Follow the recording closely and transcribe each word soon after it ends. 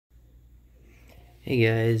Hey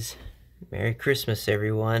guys, Merry Christmas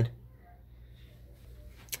everyone.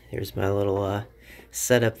 Here's my little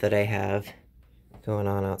setup that I have going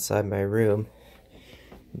on outside my room.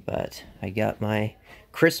 But I got my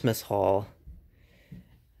Christmas haul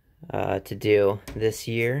to do this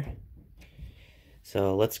year.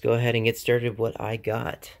 So let's go ahead and get started what I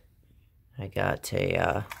got. I got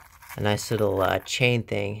a nice little chain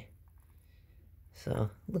thing.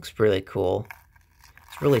 So it looks really cool.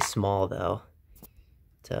 It's really small though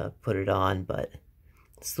to put it on, but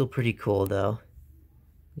it's still pretty cool though.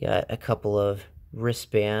 Got a couple of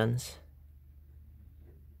wristbands.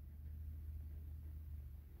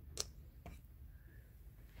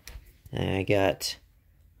 And I got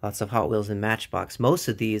lots of Hot Wheels and Matchbox. Most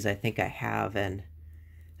of these I think I have and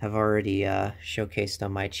have already showcased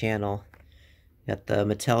on my channel. Got the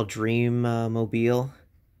Mattel Dream Mobile,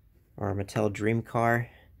 or Mattel Dream Car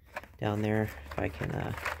down there, if I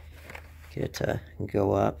can get it to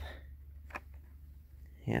go up.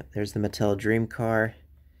 Yeah, there's the Mattel Dream Car,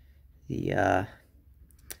 the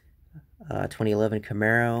 2011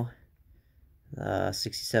 Camaro,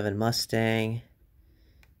 67 Mustang,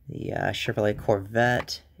 the Chevrolet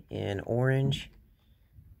Corvette in orange,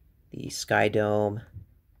 the Skydome,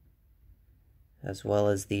 as well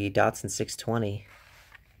as the Datsun 620.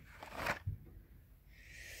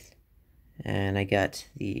 And I got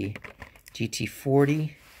the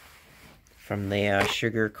GT40 from the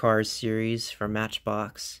Sugar Cars series from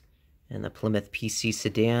Matchbox, and the Plymouth PC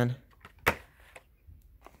sedan.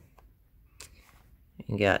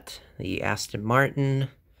 And got the Aston Martin,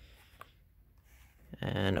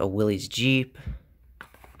 and a Willys Jeep,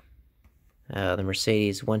 the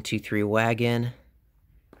Mercedes 123 wagon,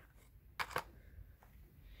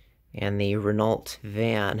 and the Renault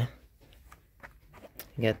van.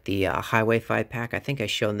 I got the Highway 5-pack. I think I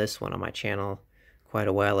shown this one on my channel quite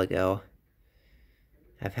a while ago.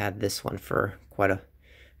 I've had this one for quite a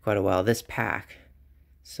while, this pack.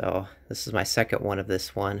 So this is my second one of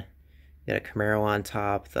this one. Got a Camaro on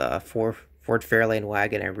top, the Ford Fairlane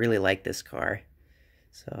wagon. I really like this car.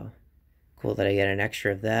 So cool that I get an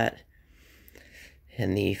extra of that.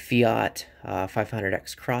 And the Fiat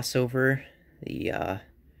 500X crossover, the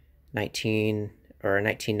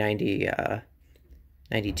 1990,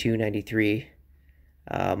 92, 93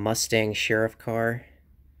 Mustang Sheriff car,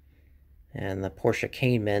 and the Porsche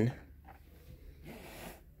Cayman.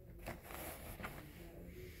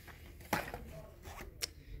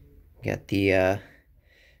 Got the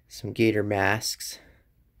some Gator masks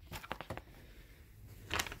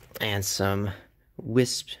and some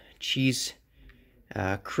Wisp cheese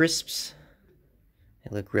crisps.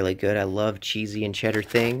 They look really good. I love cheesy and cheddar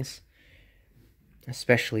things,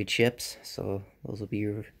 especially chips, so those will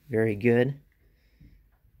be very good.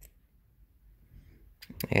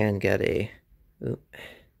 And got a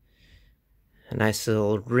nice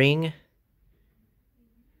little ring.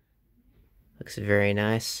 Looks very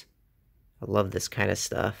nice. I love this kind of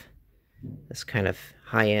stuff. This kind of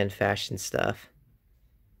high-end fashion stuff.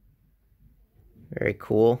 Very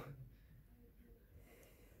cool.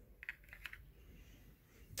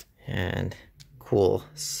 And cool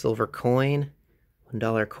silver coin,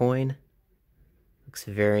 $1 coin. Looks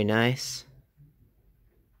very nice.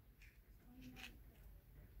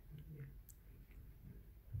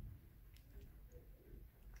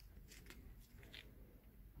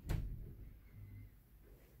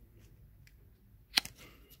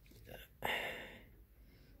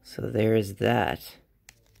 So there's that.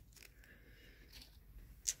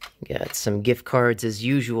 Got some gift cards as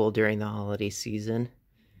usual during the holiday season.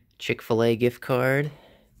 Chick-fil-A gift card,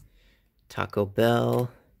 Taco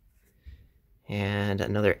Bell, and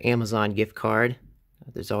another Amazon gift card.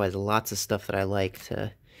 There's always lots of stuff that I like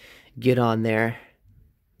to get on there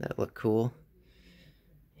that look cool.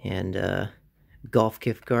 And golf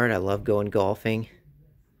gift card. I love going golfing.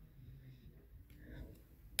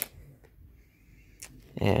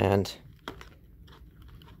 And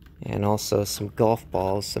also some golf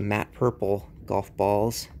balls, some matte purple golf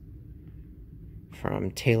balls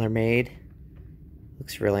from TaylorMade.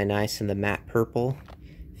 Looks really nice in the matte purple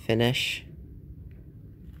finish.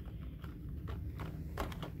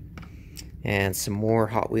 And some more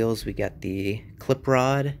Hot Wheels. We got the Clip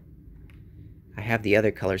Rod. I have the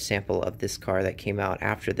other color sample of this car that came out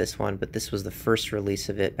after this one, but this was the first release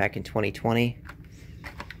of it back in 2020.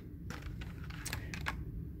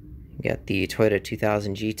 Got the Toyota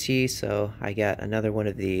 2000 GT, so I got another one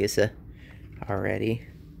of these already.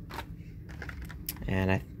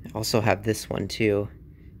 And I also have this one too,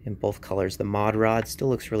 in both colors. The Mod Rod still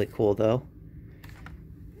looks really cool though.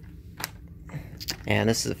 And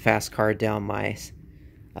this is a fast car down my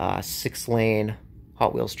 6-lane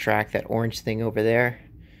Hot Wheels track, that orange thing over there,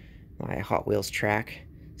 my Hot Wheels track.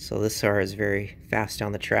 So this car is very fast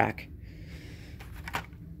down the track. I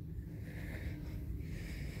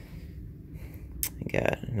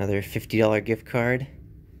got another $50 gift card.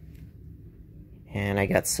 And I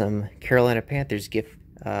got some Carolina Panthers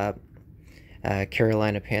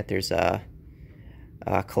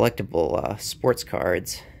collectible sports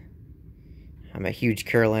cards. I'm a huge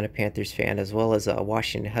Carolina Panthers fan as well as a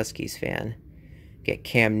Washington Huskies fan. Get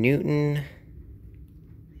Cam Newton.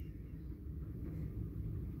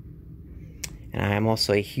 And I'm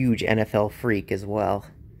also a huge NFL freak as well.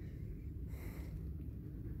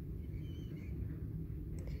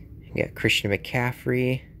 Got Christian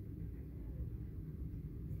McCaffrey,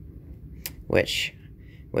 which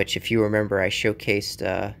if you remember, I showcased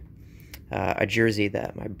a jersey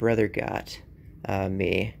that my brother got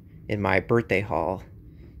me in my birthday haul.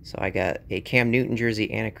 So I got a Cam Newton jersey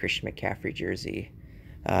and a Christian McCaffrey jersey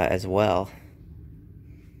as well.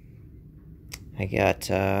 I got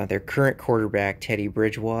their current quarterback, Teddy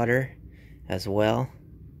Bridgewater, as well.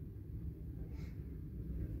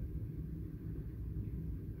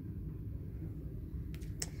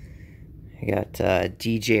 I got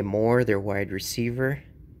DJ Moore, their wide receiver.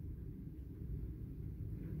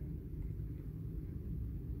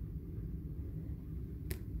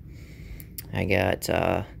 I got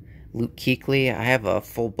Luke Kuechly. I have a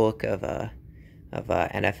full book of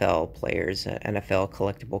NFL players, NFL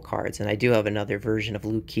collectible cards, and I do have another version of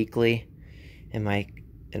Luke Kuechly in my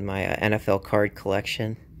NFL card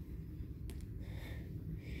collection.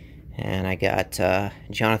 And I got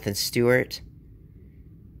Jonathan Stewart,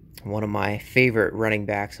 one of my favorite running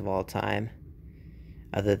backs of all time,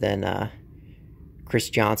 other than Chris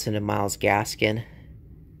Johnson and Myles Gaskin.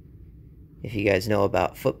 If you guys know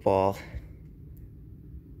about football,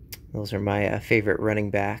 those are my favorite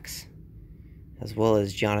running backs, as well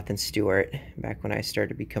as Jonathan Stewart, back when I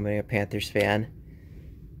started becoming a Panthers fan,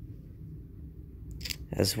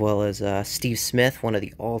 as well as Steve Smith, one of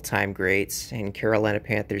the all-time greats in Carolina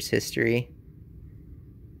Panthers history.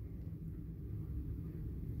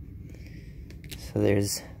 So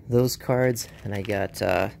there's those cards, and I got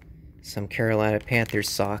some Carolina Panthers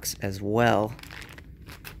socks as well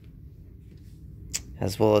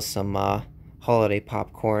as some holiday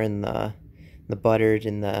popcorn, the buttered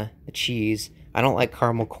and the cheese. I don't like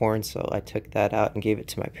caramel corn, so I took that out and gave it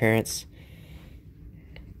to my parents,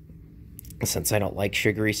 since I don't like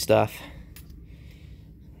sugary stuff.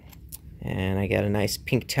 And I got a nice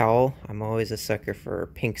pink towel. I'm always a sucker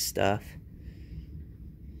for pink stuff.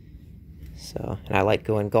 So, and I like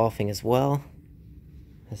going golfing as well,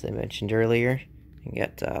 as I mentioned earlier. You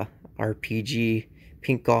got RPG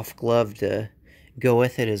pink golf glove to go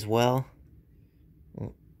with it as well.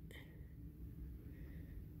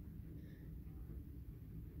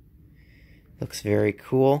 Looks very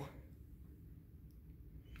cool.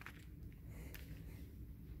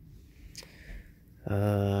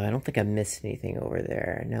 I don't think I missed anything over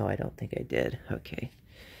there. No, I don't think I did. Okay.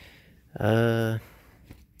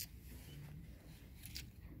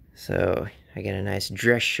 So I got a nice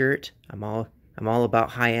dress shirt. I'm all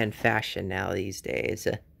about high-end fashion now these days.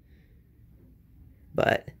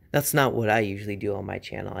 But that's not what I usually do on my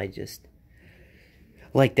channel. I just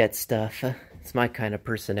like that stuff. It's my kind of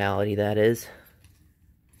personality, that is.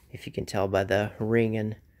 If you can tell by the ring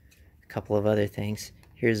and a couple of other things.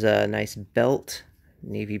 Here's a nice belt,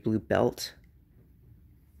 navy blue belt.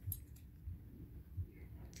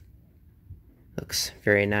 Looks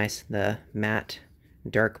very nice. The matte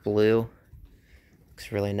dark blue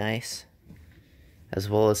looks really nice, as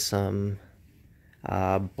well as some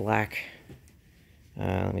black,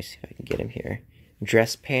 let me see if I can get him here,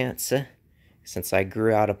 dress pants, since I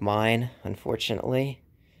grew out of mine, unfortunately.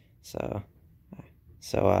 So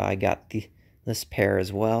I got this pair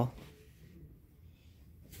as well,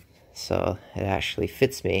 so it actually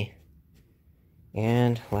fits me.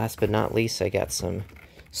 And last but not least, I got some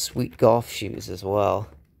sweet golf shoes as well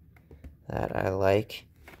that I like.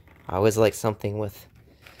 I always like something with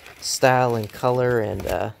style and color, and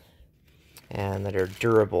that are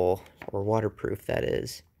durable, or waterproof, that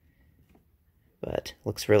is. But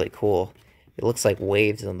looks really cool. It looks like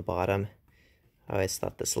waves on the bottom. I always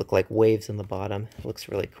thought this looked like waves on the bottom. It looks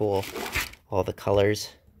really cool, all the colors.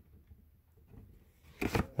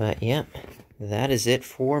 But yeah, that is it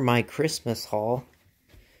for my Christmas haul.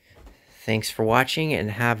 Thanks for watching,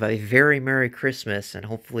 and have a very Merry Christmas, and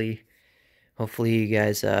hopefully you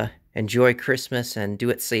guys enjoy Christmas and do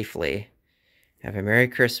it safely. Have a Merry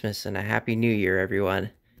Christmas and a Happy New Year,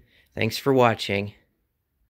 everyone. Thanks for watching.